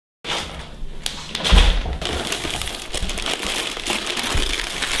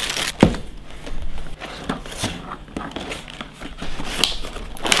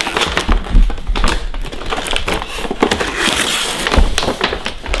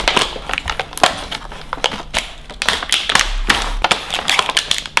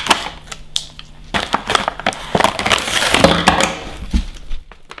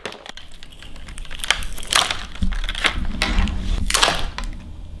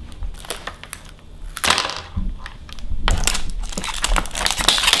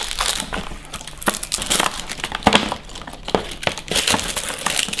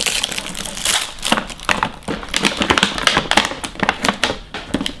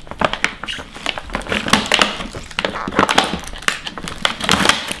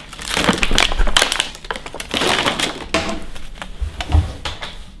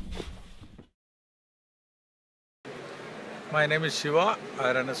My name is Shiva.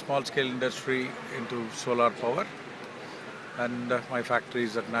 I run a small scale industry into solar power, and my factory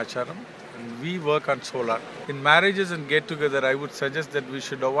is at Nacharam, and we work on solar. In marriages and get together, I would suggest that we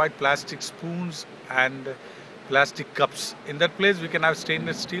should avoid plastic spoons and plastic cups. In that place we can have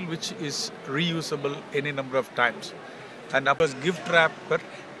stainless steel, which is reusable any number of times. And of course, gift wrapper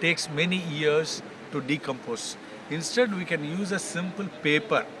takes many years to decompose. Instead we can use a simple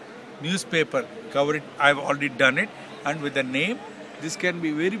paper, newspaper, cover it. I've already done it, and with the name, this can be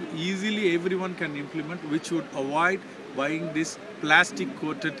very easily everyone can implement, which would avoid buying this plastic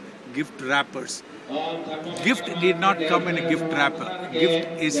coated gift wrappers. Gift need not come in a gift wrapper.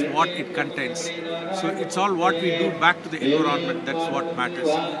 Gift is what it contains. So it's all what we do back to the environment. That's what matters.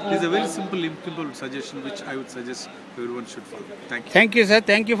 It's a very simple, implementable suggestion which I would suggest everyone should follow. Thank you. Thank you, sir.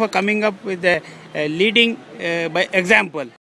 Thank you for coming up with the leading by example.